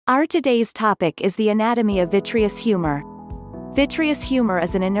Our today's topic is the anatomy of vitreous humor. Vitreous humor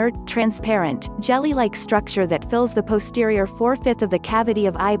is an inert, transparent, jelly-like structure that fills the posterior 4/5 of the cavity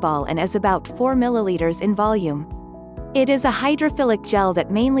of eyeball and is about 4 milliliters in volume. It is a hydrophilic gel that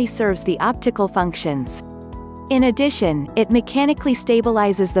mainly serves the optical functions. In addition, it mechanically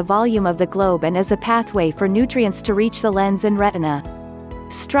stabilizes the volume of the globe and is a pathway for nutrients to reach the lens and retina.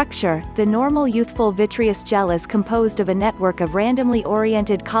 Structure: the normal youthful vitreous gel is composed of a network of randomly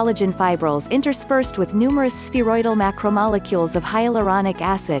oriented collagen fibrils interspersed with numerous spheroidal macromolecules of hyaluronic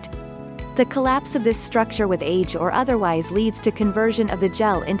acid. The collapse of this structure with age or otherwise leads to conversion of the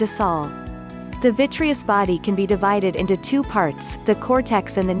gel into sol. The vitreous body can be divided into two parts, the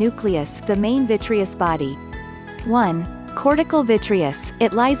cortex and the nucleus, the main vitreous body. 1. Cortical vitreous.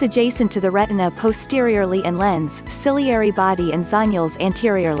 It lies adjacent to the retina posteriorly and lens, ciliary body and zonules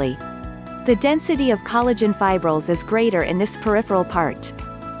anteriorly. The density of collagen fibrils is greater in this peripheral part.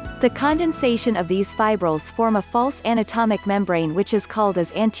 The condensation of these fibrils form a false anatomic membrane which is called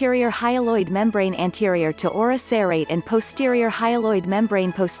as anterior hyaloid membrane anterior to ora serrate and posterior hyaloid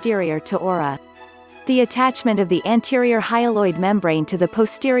membrane posterior to ora. The attachment of the anterior hyaloid membrane to the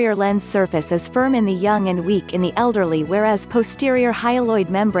posterior lens surface is firm in the young and weak in the elderly, whereas posterior hyaloid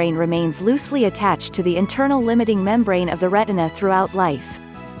membrane remains loosely attached to the internal limiting membrane of the retina throughout life.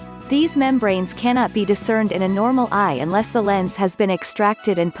 These membranes cannot be discerned in a normal eye unless the lens has been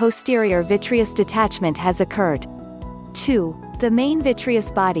extracted and posterior vitreous detachment has occurred. 2. The main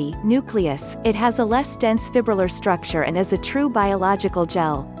vitreous body, nucleus. It has a less dense fibrillar structure and is a true biological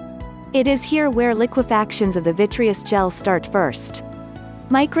gel. It is here where liquefactions of the vitreous gel start first.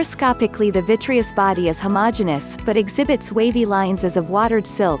 Microscopically, the vitreous body is homogeneous, but exhibits wavy lines as of watered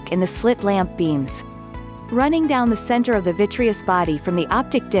silk in the slit lamp beams. Running down the center of the vitreous body from the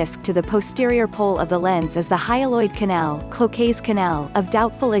optic disc to the posterior pole of the lens is the hyaloid canal, Cloquet's canal, of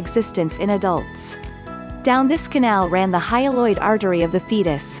doubtful existence in adults. Down this canal ran the hyaloid artery of the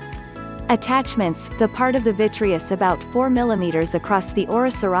fetus. Attachments: the part of the vitreous about 4 mm across the ora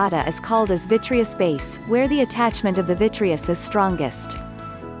serrata is called as vitreous base, where the attachment of the vitreous is strongest.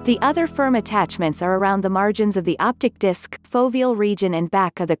 The other firm attachments are around the margins of the optic disc, foveal region and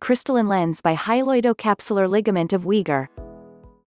back of the crystalline lens by hyaloidocapsular ligament of Weger.